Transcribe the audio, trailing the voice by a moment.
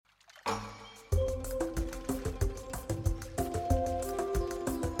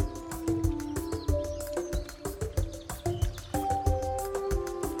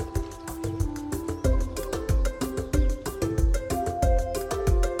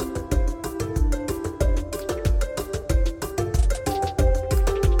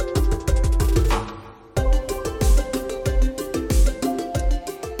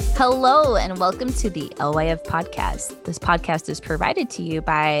Hello, and welcome to the LYF podcast. This podcast is provided to you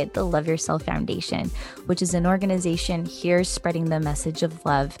by the Love Yourself Foundation, which is an organization here spreading the message of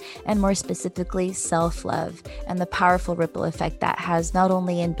love, and more specifically, self-love, and the powerful ripple effect that has not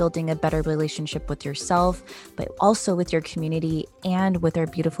only in building a better relationship with yourself, but also with your community and with our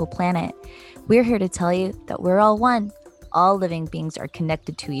beautiful planet. We're here to tell you that we're all one. All living beings are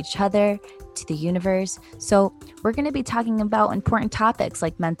connected to each other, to the universe. So we're going to be talking about important topics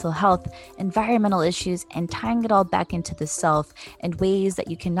like mental health, environmental issues, and tying it all back into the self in ways that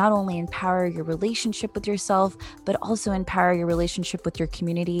you can not only empower your relationship with yourself, but also empower your relationship with your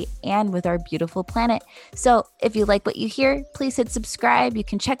community and with our beautiful planet. So if you like what you hear, please hit subscribe. You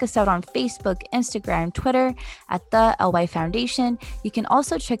can check us out on Facebook, Instagram, Twitter at the LY Foundation. You can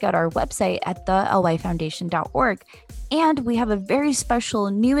also check out our website at thelyfoundation.org. And we have a very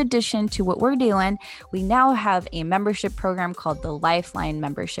special new addition to what we're doing. We now have a membership program called the Lifeline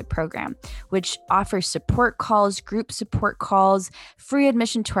Membership Program, which offers support calls, group support calls, free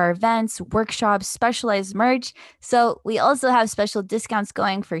admission to our events, workshops, specialized merch. So we also have special discounts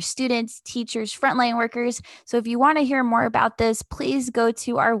going for students, teachers, frontline workers. So if you want to hear more about this, please go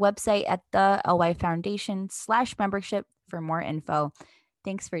to our website at the LY Foundation/membership for more info.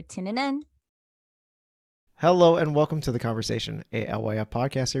 Thanks for tuning in. Hello and welcome to The Conversation, a LYF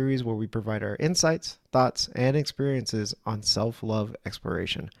podcast series where we provide our insights, thoughts, and experiences on self-love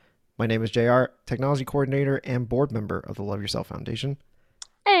exploration. My name is JR, Technology Coordinator and Board Member of the Love Yourself Foundation.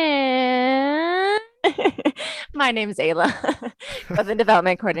 And my name is Ayla, Growth and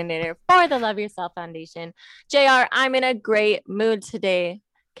Development Coordinator for the Love Yourself Foundation. JR, I'm in a great mood today.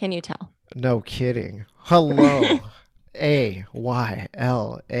 Can you tell? No kidding. Hello.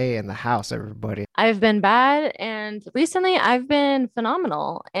 A-Y-L-A in the house, everybody. I've been bad, and recently I've been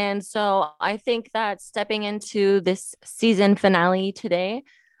phenomenal. And so I think that stepping into this season finale today,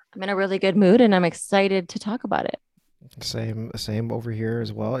 I'm in a really good mood and I'm excited to talk about it. Same over here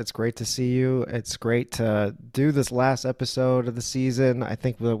as well. It's great to see you. It's great to do this last episode of the season. I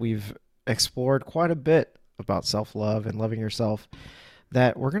think that we've explored quite a bit about self-love and loving yourself,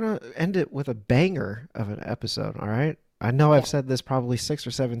 that we're going to end it with a banger of an episode, all right? I know I've said this probably 6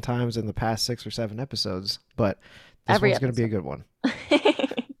 or 7 times in the past 6 or 7 episodes, but this one's going to be a good one.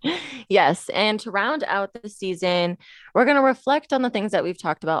 Yes, and to round out the season, we're going to reflect on the things that we've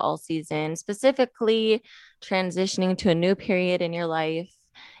talked about all season, specifically transitioning to a new period in your life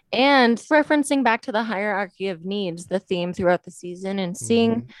and referencing back to the hierarchy of needs, the theme throughout the season, and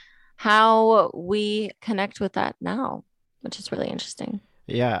seeing how we connect with that now, which is really interesting.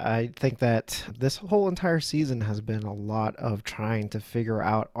 Yeah, I think that this whole entire season has been a lot of trying to figure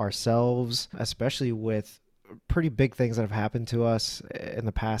out ourselves, especially with pretty big things that have happened to us in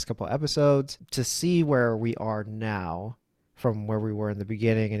the past couple episodes, to see where we are now from where we were in the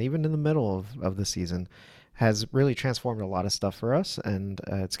beginning and even in the middle of the season has really transformed a lot of stuff for us. And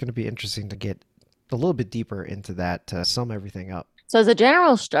it's going to be interesting to get a little bit deeper into that to sum everything up. So as a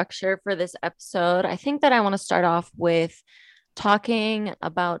general structure for this episode, I think that I want to start off with talking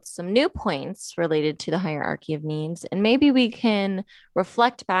about some new points related to the hierarchy of needs. And maybe we can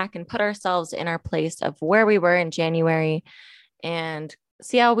reflect back and put ourselves in our place of where we were in January and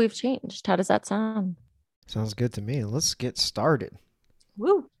see how we've changed. How does that sound? Sounds good to me. Let's get started.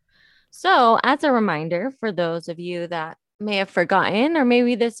 Woo. So as a reminder for those of you that may have forgotten, or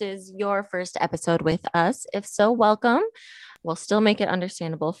maybe this is your first episode with us, if so, welcome. We'll still make it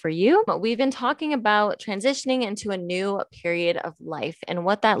understandable for you. But we've been talking about transitioning into a new period of life and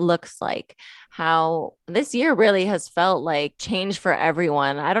what that looks like. How this year really has felt like change for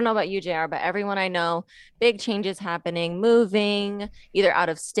everyone. I don't know about you, JR, but everyone I know, big changes happening, moving either out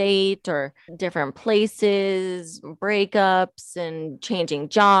of state or different places, breakups and changing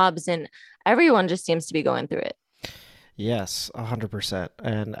jobs. And everyone just seems to be going through it. Yes, 100%.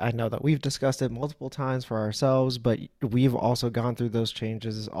 And I know that we've discussed it multiple times for ourselves, but we've also gone through those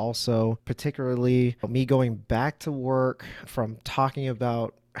changes also, particularly me going back to work from talking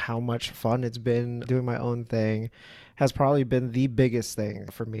about how much fun it's been doing my own thing has probably been the biggest thing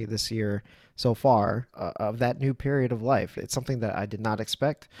for me this year so far of that new period of life. It's something that I did not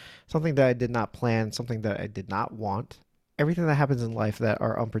expect, something that I did not plan, something that I did not want. Everything that happens in life that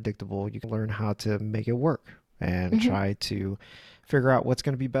are unpredictable, you can learn how to make it work and try to figure out what's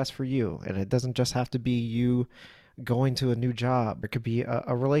going to be best for you. And it doesn't just have to be you going to a new job. It could be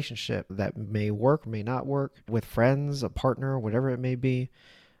a relationship that may work, may not work, with friends, a partner, whatever it may be.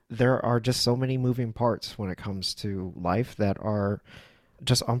 There are just so many moving parts when it comes to life that are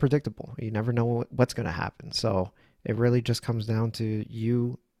just unpredictable. You never know what's going to happen. So it really just comes down to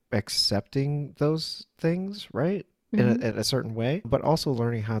you accepting those things, right? in a certain way, but also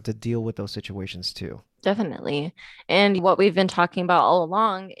learning how to deal with those situations too. Definitely. And what we've been talking about all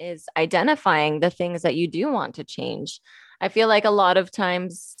along is identifying the things that you do want to change. I feel like a lot of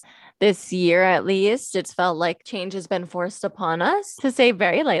times this year, at least, it's felt like change has been forced upon us, to say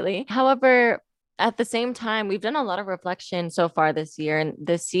very lightly. However, at the same time, we've done a lot of reflection so far this year. And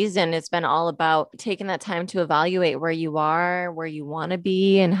this season, it's been all about taking that time to evaluate where you are, where you want to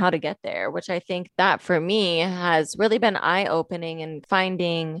be, and how to get there, which I think that for me has really been eye opening and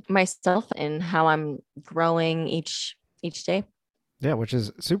finding myself in how I'm growing each day. Yeah, which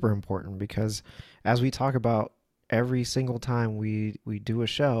is super important because as we talk about every single time we do a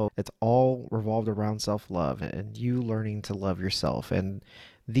show, it's all revolved around self-love and you learning to love yourself. And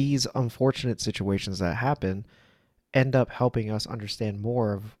these unfortunate situations that happen end up helping us understand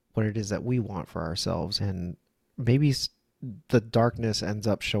more of what it is that we want for ourselves. And maybe the darkness ends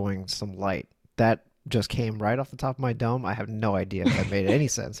up showing some light. That just came right off the top of my dome. I have no idea if that made any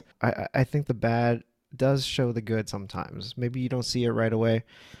sense. I think the bad does show the good sometimes. Maybe you don't see it right away,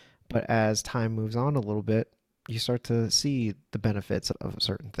 but as time moves on a little bit, you start to see the benefits of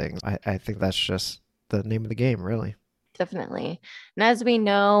certain things. I think that's just the name of the game, really. Definitely. And as we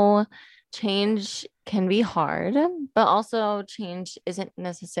know, change can be hard, but also change isn't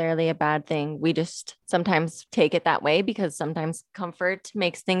necessarily a bad thing. We just sometimes take it that way because sometimes comfort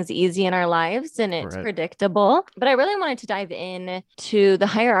makes things easy in our lives and it's Right. predictable. But I really wanted to dive in to the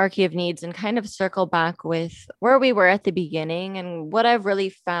hierarchy of needs and kind of circle back with where we were at the beginning and what I've really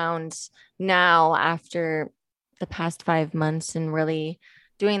found now after the past 5 months and really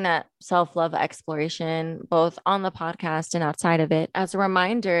doing that self-love exploration, both on the podcast and outside of it. As a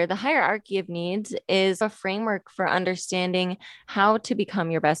reminder, the hierarchy of needs is a framework for understanding how to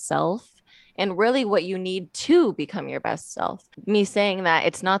become your best self and really what you need to become your best self. Me saying that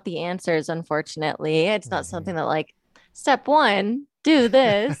it's not the answers, unfortunately. It's not something that like step one, do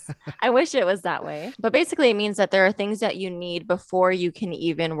this. I wish it was that way. But basically, it means that there are things that you need before you can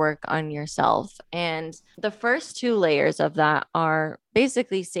even work on yourself. And the first two layers of that are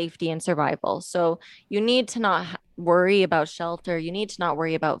basically safety and survival. So you need to not worry about shelter. You need to not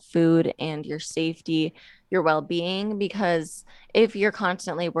worry about food and your safety, your well being, because if you're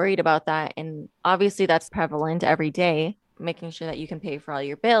constantly worried about that, and obviously that's prevalent every day, making sure that you can pay for all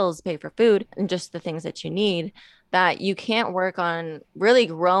your bills, pay for food, and just the things that you need, that you can't work on really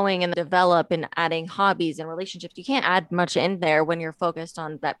growing and develop and adding hobbies and relationships. You can't add much in there when you're focused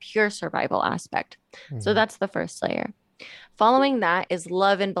on that pure survival aspect. So that's the first layer. Following that is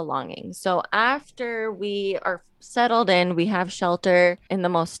love and belonging. So after we are settled in, we have shelter in the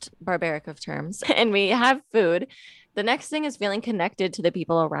most barbaric of terms, and we have food. The next thing is feeling connected to the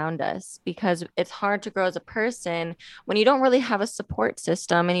people around us because it's hard to grow as a person when you don't really have a support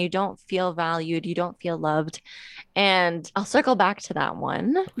system and you don't feel valued, you don't feel loved. And I'll circle back to that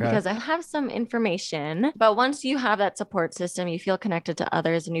one because I have some information. But once you have that support system, you feel connected to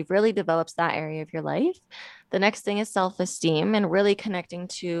others and you've really developed that area of your life. The next thing is self-esteem and really connecting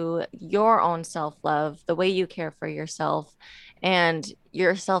to your own self-love, the way you care for yourself and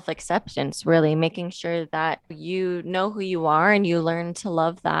your self-acceptance, really making sure that you know who you are and you learn to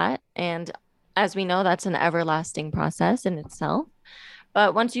love that. And as we know, that's an everlasting process in itself.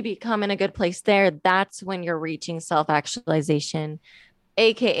 But once you become in a good place there, that's when you're reaching self-actualization,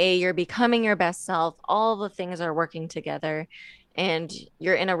 AKA you're becoming your best self. All the things are working together and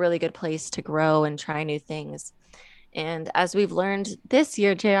you're in a really good place to grow and try new things. And as we've learned this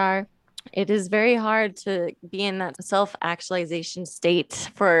year, JR, it is very hard to be in that self-actualization state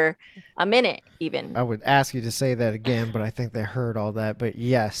for a minute, even. I would ask you to say that again, but I think they heard all that. But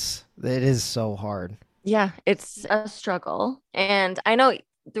yes, it is so hard. Yeah, it's a struggle. And I know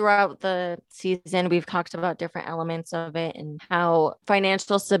throughout the season, we've talked about different elements of it and how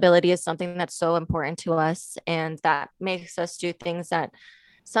financial stability is something that's so important to us. And that makes us do things that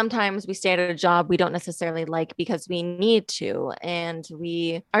sometimes we stay at a job we don't necessarily like because we need to. And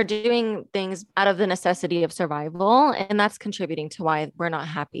we are doing things out of the necessity of survival. And that's contributing to why we're not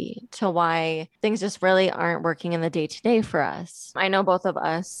happy, to why things just really aren't working in the day to day for us. I know both of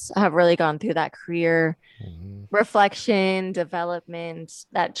us have really gone through that career reflection, development,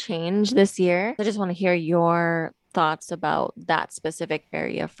 that change this year. I just want to hear your thoughts about that specific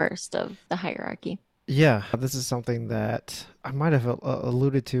area first of the hierarchy. Yeah, this is something that I might have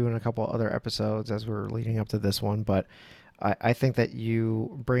alluded to in a couple other episodes as we're leading up to this one, but I think that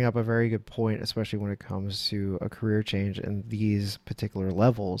you bring up a very good point, especially when it comes to a career change in these particular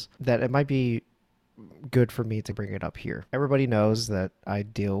levels, that it might be good for me to bring it up here. Everybody knows that I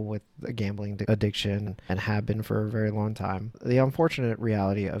deal with a gambling addiction and have been for a very long time. The unfortunate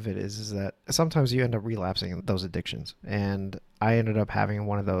reality of it is that sometimes you end up relapsing in those addictions. And I ended up having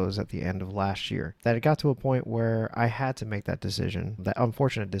one of those at the end of last year. That it got to a point where I had to make that decision, that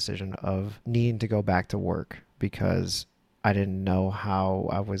unfortunate decision of needing to go back to work because I didn't know how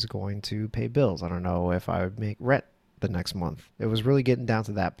I was going to pay bills. I don't know if I would make rent the next month. It was really getting down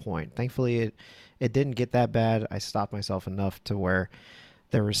to that point. Thankfully, it didn't get that bad. I stopped myself enough to where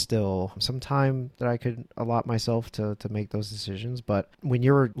there was still some time that I could allot myself to make those decisions. But when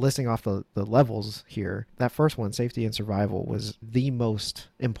you're listing off the levels here, that first one, safety and survival, was the most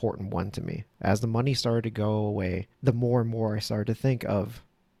important one to me. As the money started to go away, the more and more I started to think of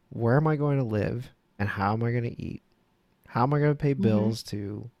where am I going to live and how am I going to eat? How am I going to pay bills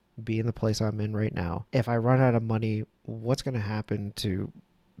to be in the place I'm in right now? If I run out of money, what's going to happen to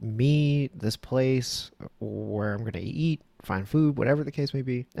me, this place, where I'm going to eat, find food, whatever the case may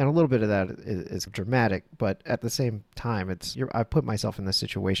be? And a little bit of that is dramatic, but at the same time, I put myself in this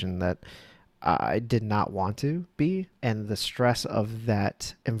situation that I did not want to be, and the stress of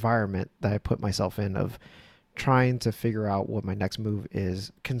that environment that I put myself in of trying to figure out what my next move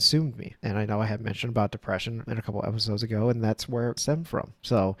is consumed me. And I know I had mentioned about depression in a couple episodes ago, and that's where it stemmed from.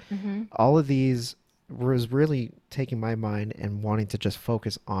 So all of these was really taking my mind and wanting to just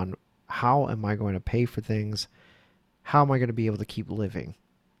focus on how am I going to pay for things? How am I going to be able to keep living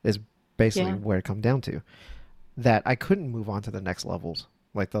is basically where it comes down to. That I couldn't move on to the next levels,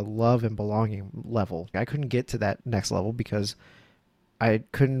 like the love and belonging level. I couldn't get to that next level because I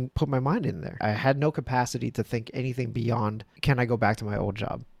couldn't put my mind in there. I had no capacity to think anything beyond, can I go back to my old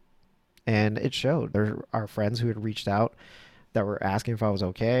job? And it showed. There are friends who had reached out that were asking if I was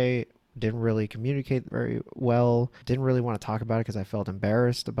okay. Didn't really communicate very well. Didn't really want to talk about it because I felt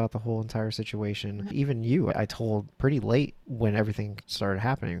embarrassed about the whole entire situation. Even you, I told pretty late when everything started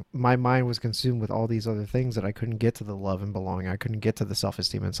happening. My mind was consumed with all these other things that I couldn't get to the love and belonging. I couldn't get to the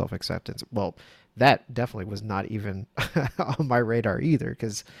self-esteem and self-acceptance. Well, that definitely was not even on my radar either,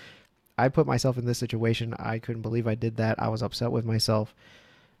 because I put myself in this situation. I couldn't believe I did that. I was upset with myself.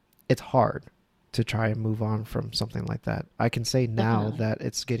 It's hard to try and move on from something like that. I can say now that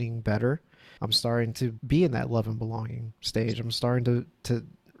it's getting better. I'm starting to be in that love and belonging stage. I'm starting to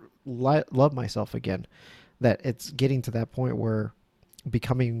love myself again. That it's getting to that point where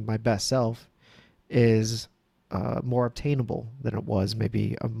becoming my best self is more obtainable than it was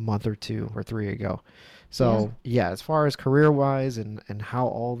maybe a month or 2 or 3 ago. So yeah, as far as career-wise and how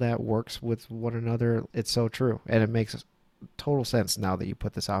all that works with one another, it's so true. And it makes total sense now that you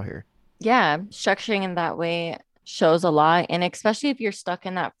put this out here. Yeah, structuring in that way shows a lot. And especially if you're stuck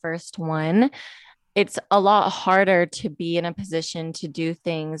in that first one, it's a lot harder to be in a position to do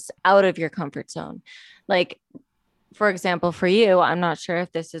things out of your comfort zone. Like, for example, for you, I'm not sure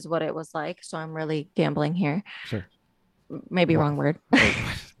if this is what it was like. So I'm really gambling here. Sure. Maybe wrong word.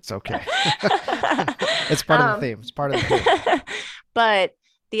 It's okay. It's part of the theme. It's part of the theme. But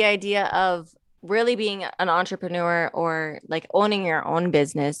the idea of really being an entrepreneur or like owning your own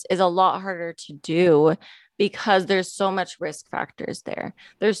business is a lot harder to do because there's so much risk factors there.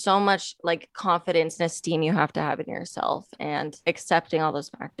 There's so much like confidence and esteem you have to have in yourself, and accepting all those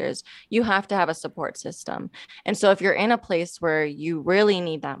factors. You have to have a support system. And so if you're in a place where you really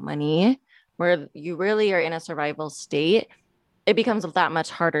need that money, where you really are in a survival state, it becomes that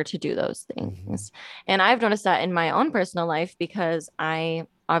much harder to do those things. And I've noticed that in my own personal life, because I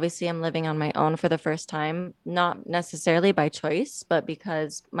obviously am living on my own for the first time, not necessarily by choice, but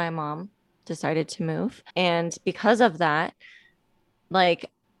because my mom decided to move. And because of that, like,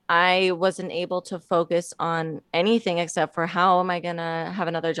 I wasn't able to focus on anything except for how am I going to have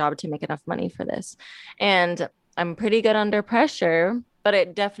another job to make enough money for this? And I'm pretty good under pressure, but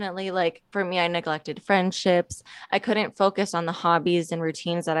it definitely, like, for me, I neglected friendships. I couldn't focus on the hobbies and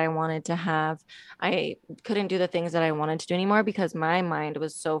routines that I wanted to have. I couldn't do the things that I wanted to do anymore because my mind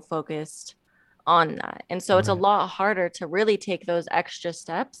was so focused on that. And so it's a lot harder to really take those extra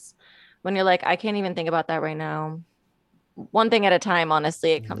steps when you're like, I can't even think about that right now. One thing at a time,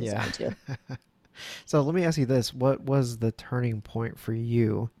 honestly, it comes down to. So let me ask you this. What was the turning point for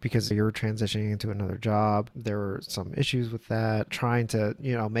you? Because you were transitioning into another job. There were some issues with that, trying to,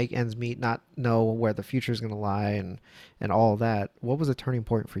 make ends meet, not know where the future is going to lie and all that. What was the turning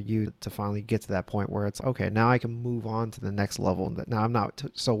point for you to finally get to that point where it's, okay, now I can move on to the next level. Now I'm not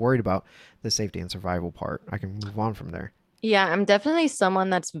so worried about the safety and survival part. I can move on from there. Yeah, I'm definitely someone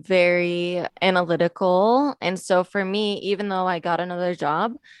that's very analytical. And so for me, even though I got another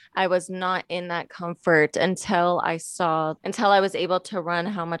job, I was not in that comfort until I was able to run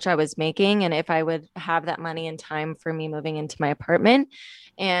how much I was making and if I would have that money and time for me moving into my apartment.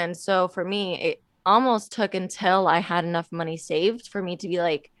 And so for me, it almost took until I had enough money saved for me to be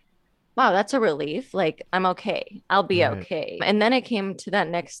like, wow, that's a relief. Like, I'm okay. I'll be Right. okay. And then it came to that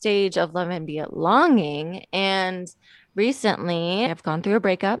next stage of love and belonging. And recently, I've gone through a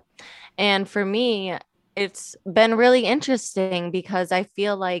breakup. And for me, it's been really interesting because I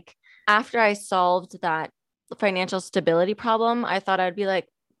feel like after I solved that financial stability problem, I thought I'd be like,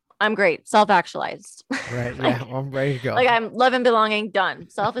 I'm great, self-actualized. Right. Yeah. like, Well, I'm ready to go. like I'm love and belonging done,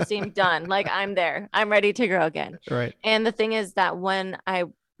 self-esteem done. Like I'm there. I'm ready to grow again. Right. And the thing is that when I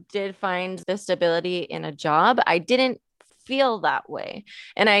did find the stability in a job, I didn't feel that way.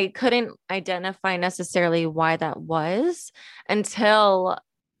 And I couldn't identify necessarily why that was until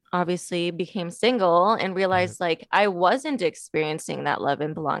obviously became single and Right. realized like I wasn't experiencing that love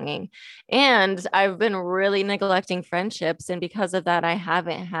and belonging. And I've been really neglecting friendships. And because of that, I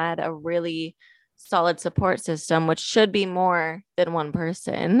haven't had a really solid support system, which should be more than one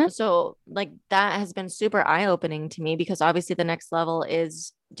person. So, like, that has been super eye opening to me because obviously the next level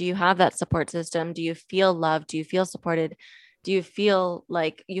is, do you have that support system? Do you feel loved? Do you feel supported? Do you feel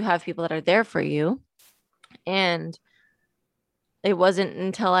like you have people that are there for you? And it wasn't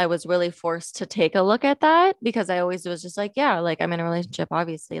until I was really forced to take a look at that because I always was just like, yeah, like I'm in a relationship,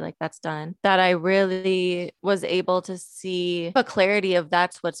 obviously, like that's done. That I really was able to see a clarity of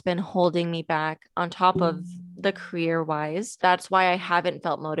that's what's been holding me back on top of the career wise. That's why I haven't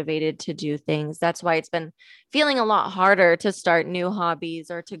felt motivated to do things. That's why it's been feeling a lot harder to start new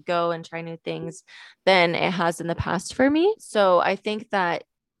hobbies or to go and try new things than it has in the past for me. So I think that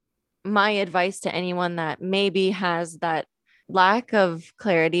my advice to anyone that maybe has that lack of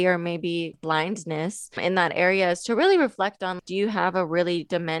clarity or maybe blindness in that area is to really reflect on, do you have a really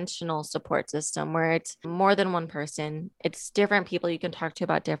dimensional support system where it's more than one person, it's different people you can talk to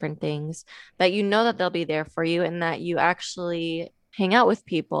about different things, that you know that they'll be there for you and that you actually hang out with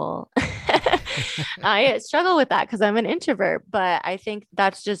people. I struggle with that because I'm an introvert, but I think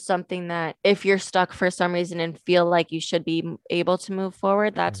that's just something that if you're stuck for some reason and feel like you should be able to move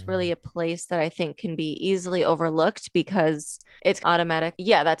forward, that's really Mhm. a place that I think can be easily overlooked because it's automatic.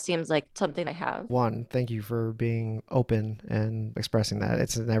 Yeah, that seems like something I have. One, thank you for being open and expressing that.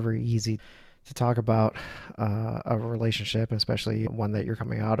 It's never easy to talk about a relationship, especially one that you're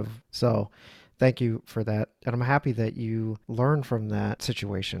coming out of. So, thank you for that. And I'm happy that you learned from that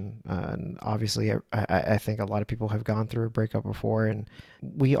situation. And obviously, I think a lot of people have gone through a breakup before, and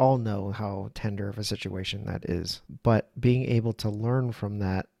we all know how tender of a situation that is. But being able to learn from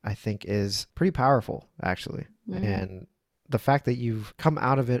that, I think, is pretty powerful, actually. Mhm. And the fact that you've come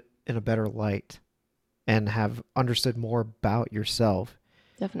out of it in a better light and have understood more about yourself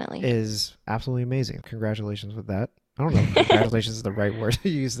Definitely. is absolutely amazing. Congratulations with that. I don't know if congratulations is the right word to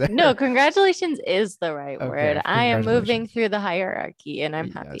use No, there. congratulations is the right word. Okay, I am moving congratulations. through the hierarchy and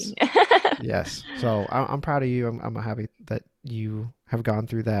I'm happy. Yes, yes. So I'm proud of you. I'm happy that you have gone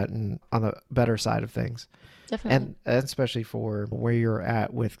through that and on the better side of things. Definitely. And especially for where you're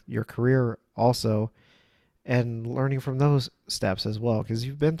at with your career also and learning from those steps as well because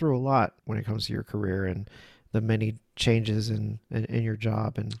you've been through a lot when it comes to your career and the many changes in your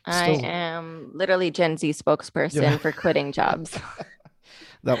job and I still am literally Gen Z yeah spokesperson for quitting jobs.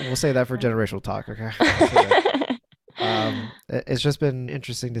 that we'll say that for generational talk, okay? We'll say that. It's just been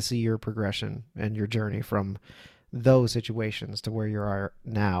interesting to see your progression and your journey from those situations to where you are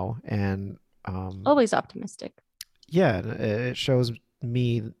now and Always optimistic. yeah, it shows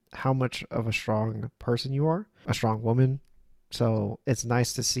me how much of a strong person you are, a strong woman. So it's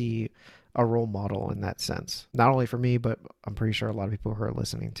nice to see a role model in that sense. Not only for me, but I'm pretty sure a lot of people who are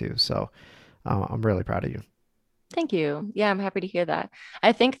listening too. So I'm really proud of you. Thank you. Yeah, I'm happy to hear that.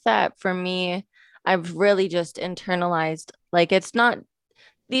 I think that for me, I've really just internalized, like, it's not,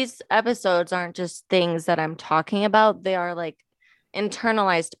 these episodes aren't just things that I'm talking about, they are like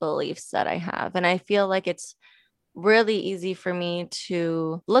internalized beliefs that I have. And I feel like it's really easy for me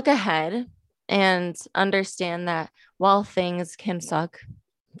to look ahead and understand that while things can suck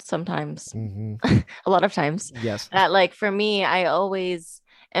sometimes, Hmm. a lot of times, Yes. that like for me, I always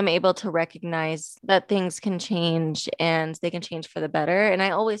am able to recognize that things can change and they can change for the better. And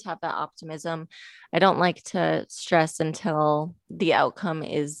I always have that optimism. I don't like to stress until the outcome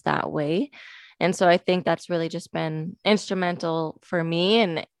is that way. And so I think that's really just been instrumental for me.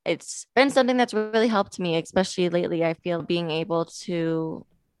 And it's been something that's really helped me, especially lately. I feel being able to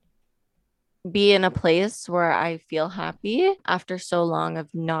be in a place where I feel happy after so long of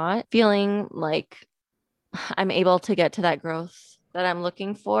not feeling like I'm able to get to that growth that I'm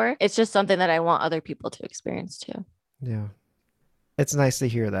looking for. It's just something that I want other people to experience too. Yeah. It's nice to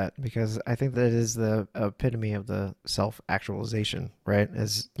hear that because I think that is the epitome of the self-actualization, right?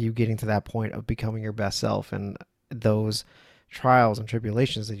 Is you getting to that point of becoming your best self, and those trials and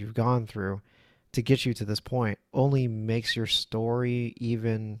tribulations that you've gone through to get you to this point only makes your story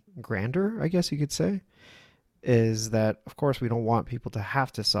even grander, I guess you could say. Is that, of course, we don't want people to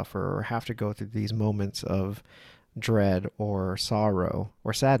have to suffer or have to go through these moments of dread or sorrow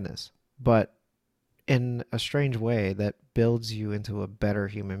or sadness. But in a strange way, that builds you into a better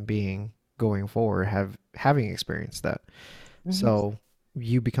human being going forward, having experienced that. Mhm. So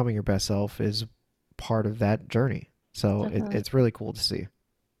you becoming your best self is part of that journey. So Definitely. it's really cool to see.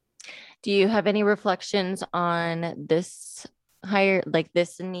 Do you have any reflections on this higher, like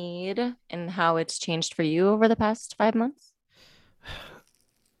this need and how it's changed for you over the past 5 months?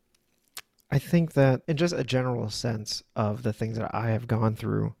 I think that in just a general sense of the things that I have gone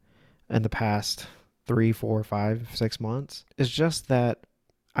through in the past 3, 4, 5, 6 months is just that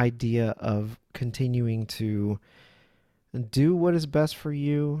idea of continuing to do what is best for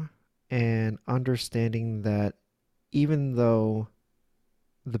you and understanding that even though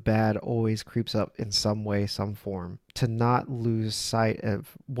the bad always creeps up in some way, some form, to not lose sight of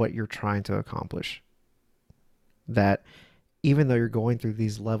what you're trying to accomplish. That even though you're going through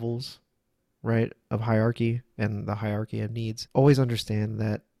these levels, right, of hierarchy and the hierarchy of needs, always understand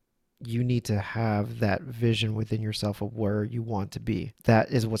that you need to have that vision within yourself of where you want to be.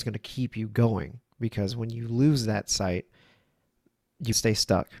 That is what's going to keep you going because when you lose that sight, you stay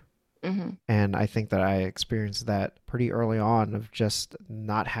stuck. Mm-hmm. And I think that I experienced that pretty early on of just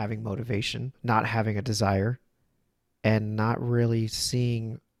not having motivation, not having a desire, and not really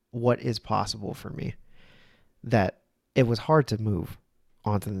seeing what is possible for me. That it was hard to move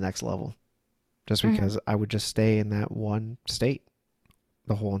on to the next level just Mm-hmm. because I would just stay in that one state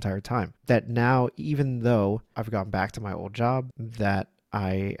the whole entire time. That now, even though I've gone back to my old job, that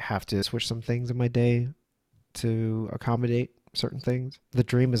I have to switch some things in my day to accommodate certain things, the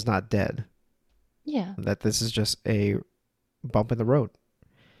dream is not dead. Yeah. That this is just a bump in the road.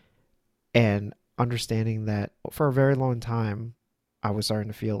 And understanding that for a very long time, I was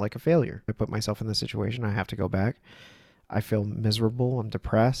starting to feel like a failure. I put myself in this situation. I have to go back. I feel miserable. I'm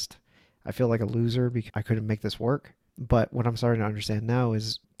depressed. I feel like a loser because I couldn't make this work. But what I'm starting to understand now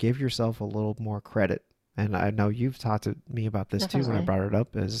is give yourself a little more credit. And I know you've talked to me about this too when I Definitely. brought it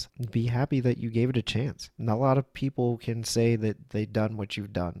up is be happy that you gave it a chance. Not a lot of people can say that they've done what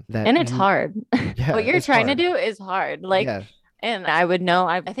you've done. That And it's you, hard. yeah, What you're it's trying to hard. do is hard. Like, Yeah, and I would know,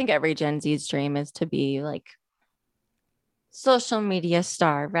 I think every Gen Z's dream is to be like social media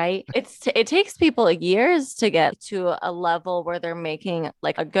star, right? It takes people years to get to a level where they're making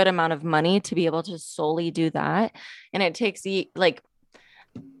like a good amount of money to be able to solely do that. And it takes like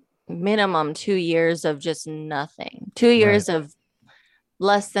minimum 2 years of just nothing. Two right. years of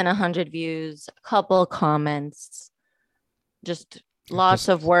less than 100 views, a couple comments, just lots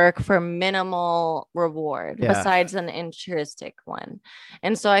of Just, work for minimal reward yeah. besides an altruistic one.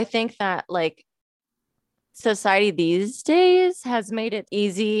 And so I think that like society these days has made it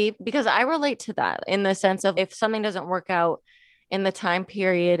easy because I relate to that in the sense of if something doesn't work out in the time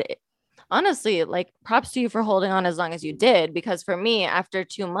period, honestly, like props to you for holding on as long as you did. Because for me, after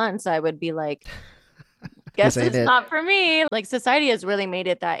 2 months, I would be like, This guess ain't it's it. not for me. Like society has really made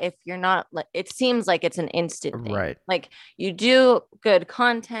it that if you're not like it seems like it's an instant thing. Right. Like you do good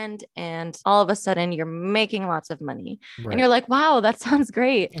content and all of a sudden you're making lots of money. And Right. you're like, wow, that sounds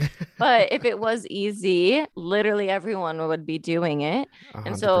great. But if it was easy, literally everyone would be doing it. A And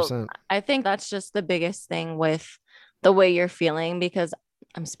hundred so percent. I think that's just the biggest thing with the way you're feeling because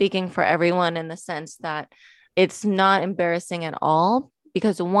I'm speaking for everyone in the sense that it's not embarrassing at all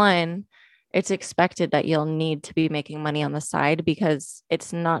because one, it's expected that you'll need to be making money on the side because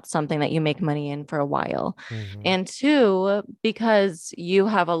it's not something that you make money in for a while. Hmm. And two, because you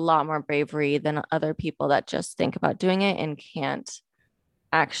have a lot more bravery than other people that just think about doing it and can't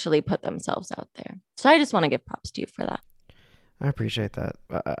actually put themselves out there. So I just want to give props to you for that. I appreciate that.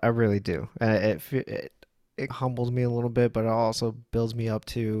 I really do. And it humbles me a little bit, but it also builds me up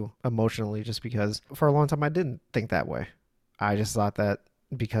too emotionally just because for a long time I didn't think that way. I just thought that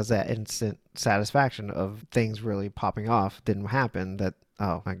because that instant satisfaction of things really popping off didn't happen, that,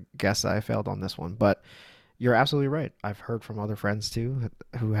 oh, I guess I failed on this one. But you're absolutely right. I've heard from other friends too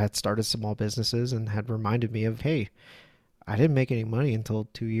who had started small businesses and had reminded me of, hey, I didn't make any money until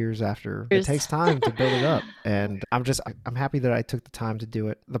 2 years after. It takes time to build it up. And I'm happy that I took the time to do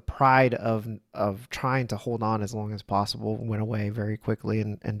it. The pride of trying to hold on as long as possible went away very quickly,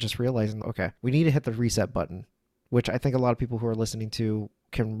 and just realizing, okay, we need to hit the reset button, which I think a lot of people who are listening to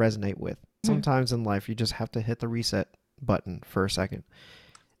can resonate with. Sometimes in life, you just have to hit the reset button for a second.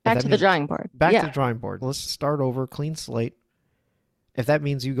 Back to the drawing board. Back to the drawing board. Let's start over, clean slate. If that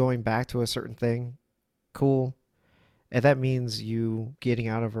means you going back to a certain thing, cool. If that means you getting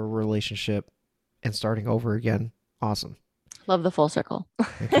out of a relationship and starting over again, awesome. Love the full circle.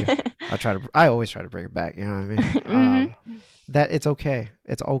 Thank you. I always try to bring it back. You know what I mean? That it's okay.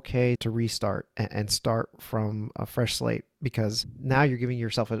 It's okay to restart and start from a fresh slate, because now you're giving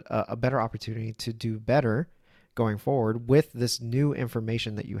yourself a better opportunity to do better going forward with this new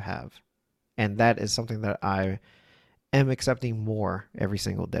information that you have. And that is something that I am accepting more every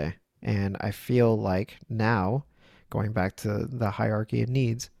single day. And I feel like now, going back to the hierarchy of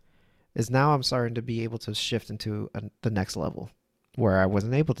needs, is now I'm starting to be able to shift into the next level where I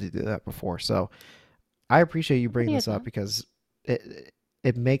wasn't able to do that before. So I appreciate you bringing this up, because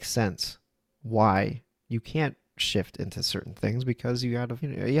it makes sense why you can't shift into certain things, because you have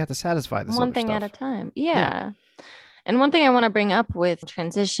to satisfy this one thing stuff at a time. Yeah. And one thing I want to bring up with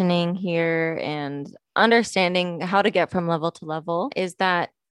transitioning here and understanding how to get from level to level is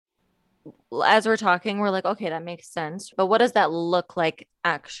that as we're talking, we're like, okay, that makes sense. But what does that look like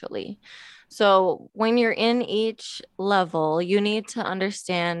actually? So when you're in each level, you need to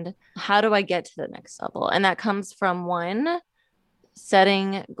understand, how do I get to the next level? And that comes from one,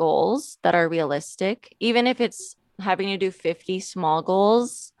 setting goals that are realistic, even if it's having to do 50 small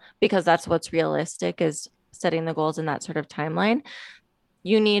goals, because that's what's realistic, is setting the goals in that sort of timeline.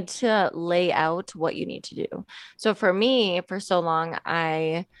 You need to lay out what you need to do. So for me, for so long,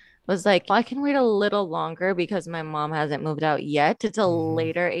 I was like, well, I can wait a little longer because my mom hasn't moved out yet. It's a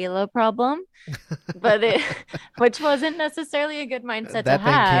later Ayla problem, but which wasn't necessarily a good mindset to have.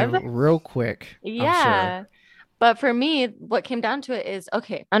 That thing came real quick. Yeah. I'm sure. But for me, what came down to it is,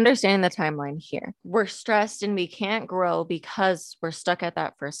 okay, understanding the timeline here. We're stressed and we can't grow because we're stuck at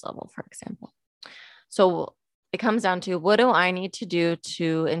that first level, for example. So it comes down to, what do I need to do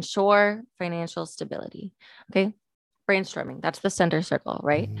to ensure financial stability? Okay. Brainstorming. That's the center circle,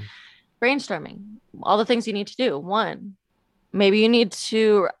 right? Brainstorming. All the things you need to do. One, maybe you need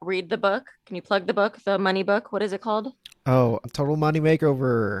to read the book. Can you plug the book? The money book. What is it called? Oh, Total Money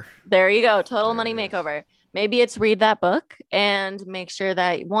Makeover. There you go. Total Money Makeover. Maybe it's read that book and make sure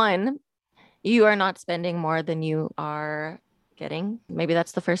that, one, you are not spending more than you are getting. Maybe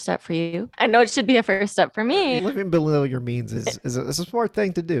that's the first step for you. I know it should be a first step for me. Living below your means is a smart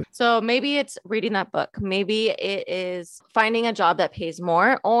thing to do. So maybe it's reading that book. Maybe it is finding a job that pays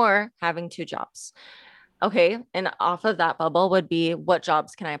more, or having 2 jobs. Okay. And off of that bubble would be, what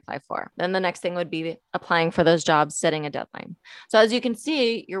jobs can I apply for? Then the next thing would be applying for those jobs, setting a deadline. So as you can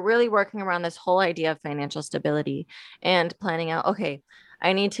see, you're really working around this whole idea of financial stability and planning out, okay,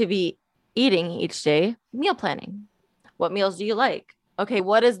 I need to be eating each day, meal planning. What meals do you like? Okay,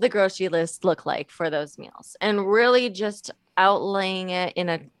 what does the grocery list look like for those meals? And really just outlaying it in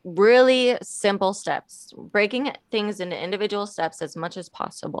a really simple steps, breaking things into individual steps as much as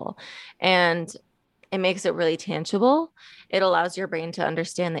possible. And it makes it really tangible. It allows your brain to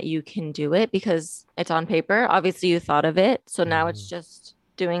understand that you can do it because it's on paper. Obviously, you thought of it. So now it's just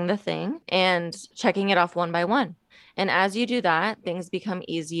doing the thing and checking it off one by one. And as you do that, things become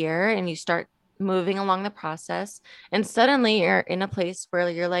easier and you start moving along the process. And suddenly you're in a place where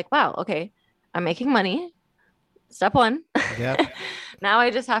you're like, wow, okay, I'm making money. Step 1. Yeah. Now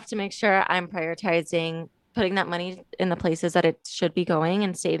I just have to make sure I'm prioritizing putting that money in the places that it should be going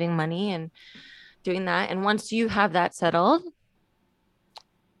and saving money and doing that. And once you have that settled,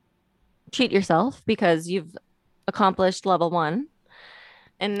 treat yourself because you've accomplished level 1.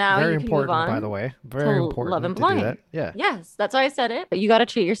 And now very you can important, move on, by the way. Very important love and to do belonging. that. Yeah. Yes, that's why I said it. But you got to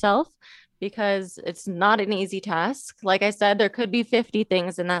treat yourself because it's not an easy task. Like I said, there could be 50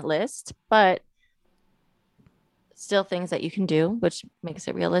 things in that list, but still things that you can do, which makes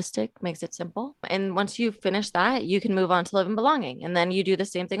it realistic, makes it simple. And once you finish that, you can move on to love and belonging. And then you do the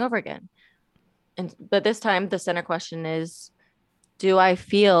same thing over again. But this time the center question is, do I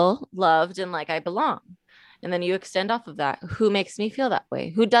feel loved and like I belong? And then you extend off of that. Who makes me feel that way?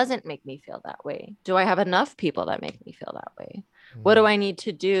 Who doesn't make me feel that way? Do I have enough people that make me feel that way? What do I need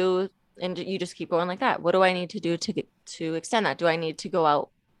to do? And you just keep going like that. What do I need to do to extend that? Do I need to go out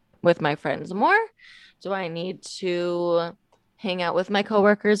with my friends more? Do I need to hang out with my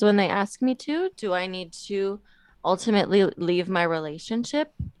coworkers when they ask me to? Do I need to ultimately leave my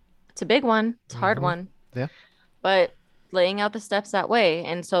relationship? It's a big one. It's a hard one. Yeah. But laying out the steps that way.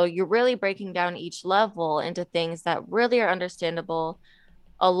 And so you're really breaking down each level into things that really are understandable,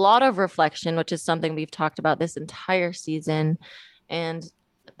 a lot of reflection, which is something we've talked about this entire season. And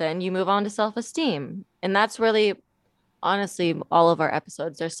then you move on to self-esteem. And that's really, honestly, all of our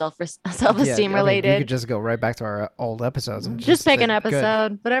episodes are self-esteem related. You could just go right back to our old episodes and just pick an good.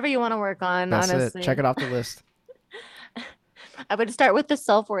 episode, whatever you want to work on. That's honestly, it. Check it off the list. I would start with the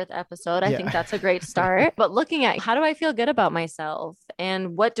self-worth episode. I think that's a great start. But looking at how do I feel good about myself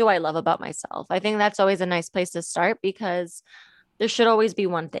and what do I love about myself? I think that's always a nice place to start, because there should always be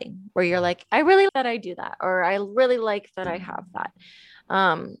one thing where you're like, I really like that I do that, or I really like that I have that.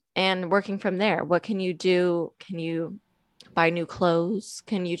 And working from there, what can you do? Can you buy new clothes?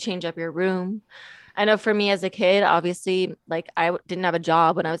 Can you change up your room? I know for me as a kid, obviously, like I didn't have a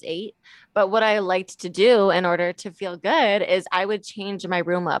job when I was 8, but what I liked to do in order to feel good is I would change my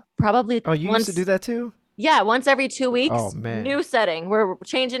room up probably. Oh, you used to do that too? Yeah, once every 2 weeks. Oh, man. New setting. We're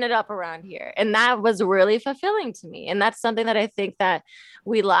changing it up around here. And that was really fulfilling to me. And that's something that I think that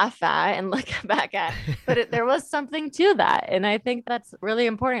we laugh at and look back at, but there was something to that. And I think that's really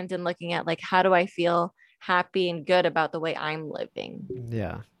important in looking at, like, how do I feel happy and good about the way I'm living?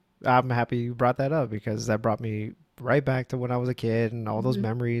 Yeah. I'm happy you brought that up, because that brought me right back to when I was a kid and all those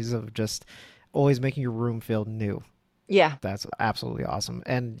memories of just always making your room feel new. Yeah. That's absolutely awesome.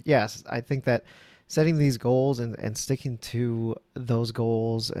 And yes, I think that setting these goals and sticking to those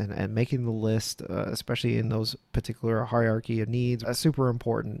goals and making the list, especially in those particular hierarchy of needs, is super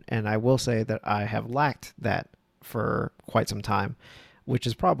important. And I will say that I have lacked that for quite some time, which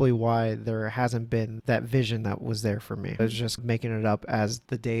is probably why there hasn't been that vision that was there for me. It's just making it up as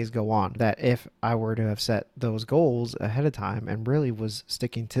the days go on, that if I were to have set those goals ahead of time and really was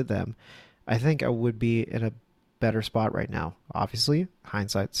sticking to them, I think I would be in a better spot right now. Obviously,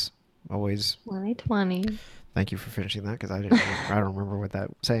 hindsight's always 2020. Thank you for finishing that, because I don't remember what that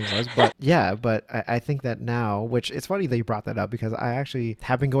saying was. But yeah, but I think that now, which it's funny that you brought that up, because I actually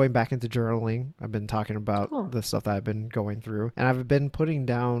have been going back into journaling. I've been talking about the stuff that I've been going through, and I've been putting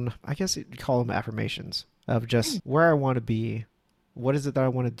down, I guess you'd call them affirmations, of just where I want to be. What is it that I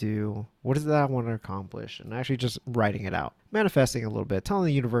want to do? What is it that I want to accomplish? And actually just writing it out, manifesting a little bit, telling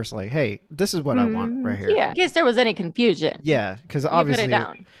the universe, like, hey, this is what I want right here. Yeah, in case there was any confusion. Yeah, because obviously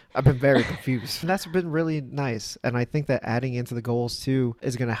I've been very confused. And that's been really nice. And I think that adding into the goals too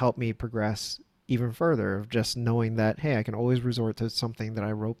is going to help me progress even further, of just knowing that, hey, I can always resort to something that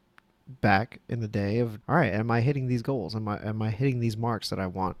I wrote back in the day of, all right, am I hitting these goals? Am I hitting these marks that I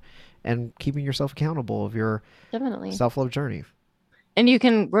want? And keeping yourself accountable of your self-love journey. And you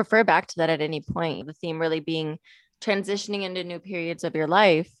can refer back to that at any point. The theme really being transitioning into new periods of your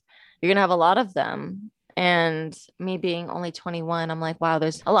life. You're going to have a lot of them. And me being only 21, I'm like, wow,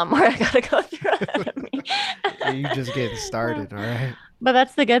 there's a lot more I got to go through ahead of me. You're just getting started, all right? But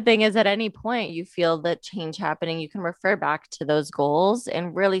that's the good thing, is at any point you feel that change happening, you can refer back to those goals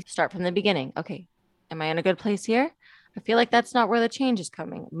and really start from the beginning. Okay, am I in a good place here? I feel like that's not where the change is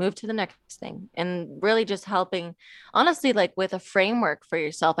coming. Move to the next thing. And really just helping, honestly, like with a framework for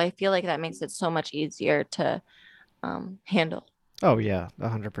yourself. I feel like that makes it so much easier to handle. Oh yeah,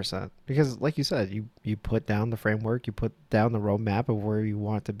 100%. Because like you said, you put down the framework, you put down the roadmap of where you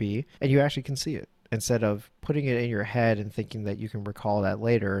want to be, and you actually can see it, instead of putting it in your head and thinking that you can recall that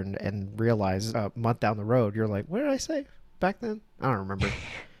later and realize a month down the road, you're like, what did I say back then? I don't remember.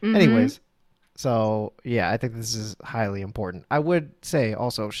 Anyways. So yeah, I think this is highly important. I would say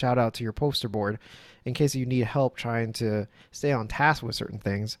also shout out to your poster board in case you need help trying to stay on task with certain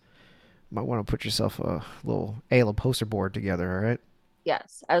things. Might want to put yourself a little Ayla poster board together, all right?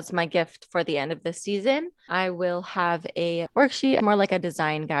 Yes, as my gift for the end of the season, I will have a worksheet, more like a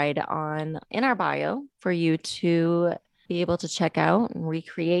design guide, in our bio for you to be able to check out and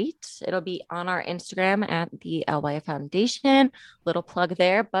recreate. It'll be on our Instagram at the LYF Foundation. Little plug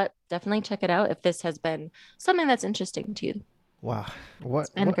there, but definitely check it out if this has been something that's interesting to you. Wow. It's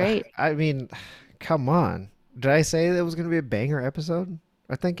been great. I mean, come on. Did I say that it was going to be a banger episode?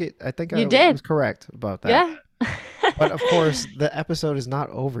 I think I was correct about that. Yeah. But of course, the episode is not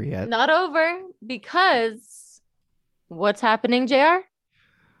over yet. Not over, because what's happening, JR?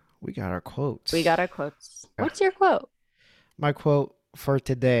 We got our quotes. What's your quote? My quote for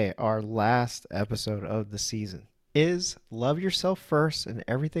today, our last episode of the season, is love yourself first and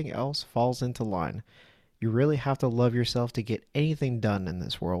everything else falls into line. You really have to love yourself to get anything done in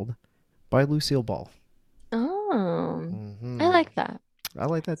this world. By Lucille Ball. Oh, I like that. I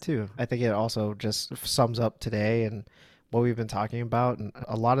like that too. I think it also just sums up today and what we've been talking about, and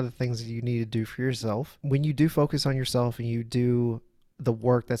a lot of the things that you need to do for yourself. When you do focus on yourself and you do the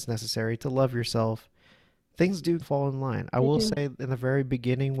work that's necessary to love yourself, things do fall in line. I They will do. say in the very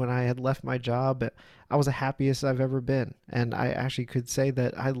beginning when I had left my job, I was the happiest I've ever been. And I actually could say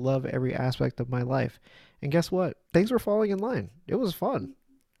that I love every aspect of my life. And guess what? Things were falling in line. It was fun.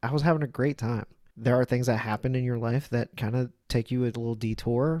 I was having a great time. There are things that happen in your life that kind of take you a little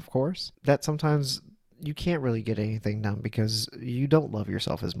detour, of course, that sometimes you can't really get anything done because you don't love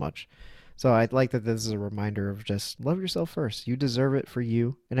yourself as much. So I'd like that this is a reminder of just love yourself first. You deserve it for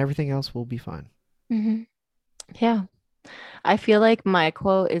you, and everything else will be fine. Hmm. Yeah. I feel like my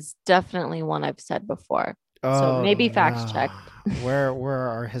quote is definitely one I've said before. So Oh maybe fact no. check. Where are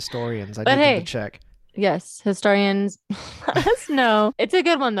our historians? I But need them to hey, check. yes, historians, let us know. It's a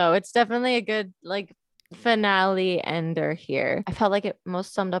good one though. It's definitely a good like finale ender here. I felt like it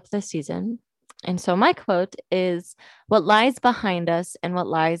most summed up the season. And so my quote is, what lies behind us and what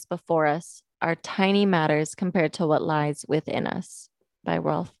lies before us are tiny matters compared to what lies within us, by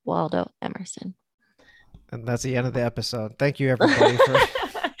Ralph Waldo Emerson. And that's the end of the episode. Thank you everybody for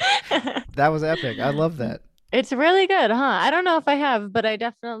that was epic. I love that. It's really good, huh? I don't know if I have, but I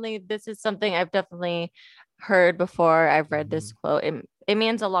definitely, this is something I've definitely heard before. I've read this Mhm. quote. It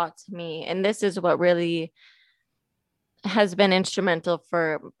means a lot to me. And this is what really has been instrumental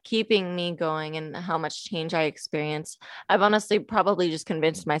for keeping me going and how much change I experience. I've honestly probably just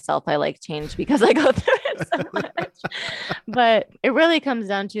convinced myself I like change because I go through it so much. But it really comes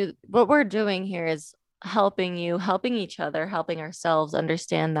down to what we're doing here is helping you, helping each other, helping ourselves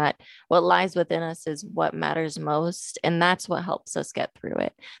understand that what lies within us is what matters most. And that's what helps us get through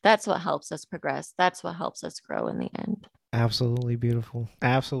it. That's what helps us progress. That's what helps us grow in the end. Absolutely beautiful.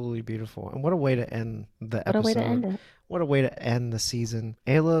 Absolutely beautiful. And what a way to end the What a way to episode. end it. What a way to end the season.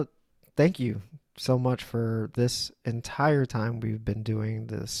 Ayla, thank you so much for this entire time we've been doing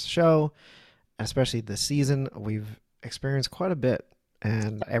this show, especially this season. We've experienced quite a bit,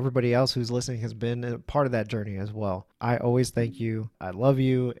 and everybody else who's listening has been a part of that journey as well. I always thank you. I love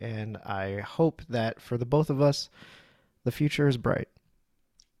you, and I hope that for the both of us, the future is bright.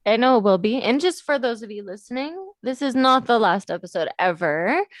 I know it will be. And just for those of you listening, this is not the last episode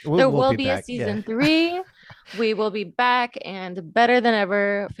ever. There We'll will be be a back. Yeah. season 3. We will be back and better than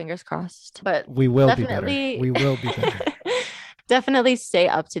ever. Fingers crossed. But We will be better. definitely, We will be better. definitely stay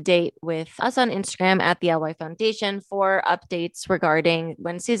up to date with us on Instagram at the LY Foundation for updates regarding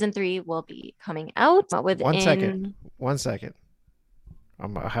when season 3 will be coming out. But One second. within, One second.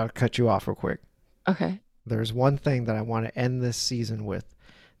 I'm going to cut you off real quick. okay, There's one thing that I want to end this season with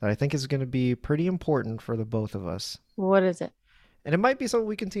that I think is going to be pretty important for the both of us. what is it? And it might be something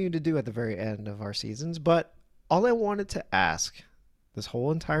we continue to do at the very end of our seasons, but all I wanted to ask this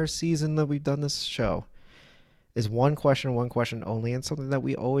whole entire season that we've done this show is one question only, and something that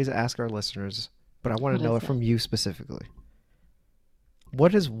we always ask our listeners, but I want to What know is it from you specifically.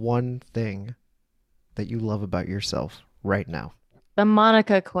 What is one thing that you love about yourself right now? The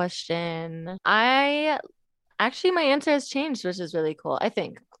Monica question. I actually, my answer has changed, which is really cool. I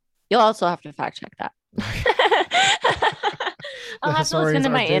think you'll also have to fact check that. I'll have to listen historians to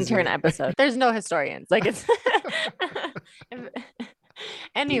are my busy. intern episode. There's no historians. Like it's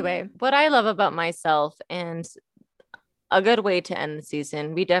anyway, what I love about myself and a good way to end the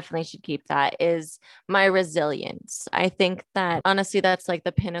season, we definitely should keep that, is my resilience. I think that honestly, that's like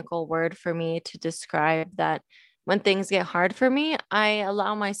the pinnacle word for me to describe that when things get hard for me, I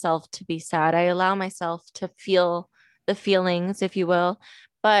allow myself to be sad. I allow myself to feel the feelings, if you will,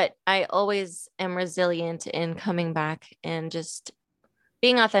 but I always am resilient in coming back and just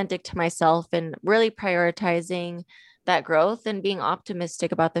being authentic to myself and really prioritizing that growth and being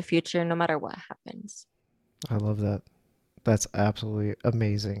optimistic about the future no matter what happens. I love that. That's absolutely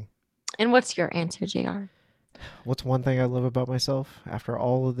amazing. And what's your answer, JR? What's one thing I love about myself after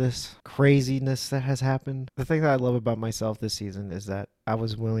all of this craziness that has happened? The thing that I love about myself this season is that I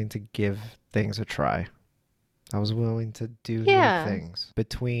was willing to give things a try. I was willing to do new things.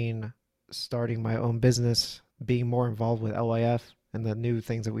 Between starting my own business, being more involved with LYF, and the new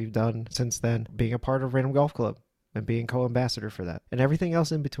things that we've done since then, being a part of Random Golf Club and being co-ambassador for that, and everything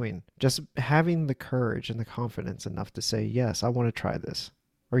else in between. Just having the courage and the confidence enough to say, yes, I want to try this.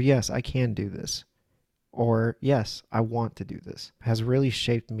 Or yes, I can do this. Or yes, I want to do this, has really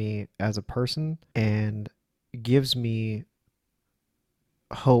shaped me as a person and gives me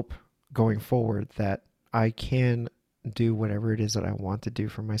hope going forward that I can do whatever it is that I want to do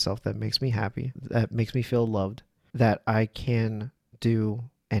for myself that makes me happy, that makes me feel loved, that I can do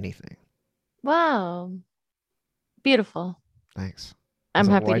anything. Wow. Beautiful. Thanks. I'm As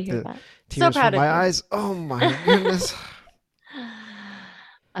I happy to wipe hear the that. So tears proud from of my you. eyes. Oh my goodness.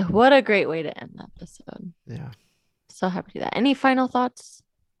 What a great way to end the episode. Yeah. So happy to do that. Any final thoughts?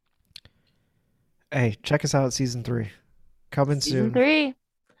 Hey, check us out season 3. Coming Season soon. 3.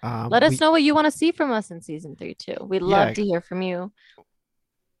 Let us We know what you want to see from us in season 3 too. We'd love Yeah, to hear from you.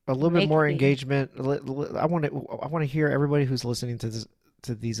 a little bit Make more the engagement. I want to hear everybody who's listening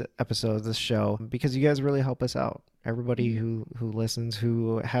to these episodes, this show, because you guys really help us out. Everybody who listens,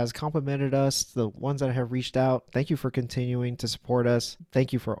 who has complimented us, the ones that have reached out, thank you for continuing to support us.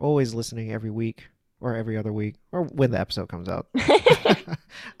 Thank you for always listening every week or every other week or when the episode comes out.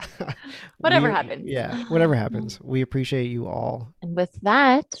 whatever happens. Yeah, whatever happens. We appreciate you all. And with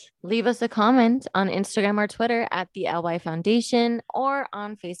that, leave us a comment on Instagram or Twitter at the LY Foundation or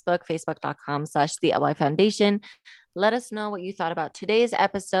on Facebook, facebook.com/the LY Foundation. Let us know what you thought about today's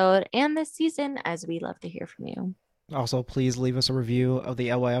episode and this season, as we love to hear from you. Also, please leave us a review of the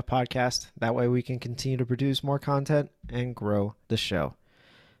LYF podcast. That way we can continue to produce more content and grow the show.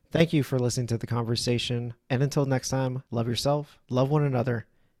 Thank you for listening to the conversation. And until next time, love yourself, love one another,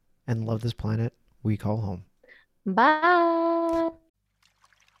 and love this planet we call home. Bye.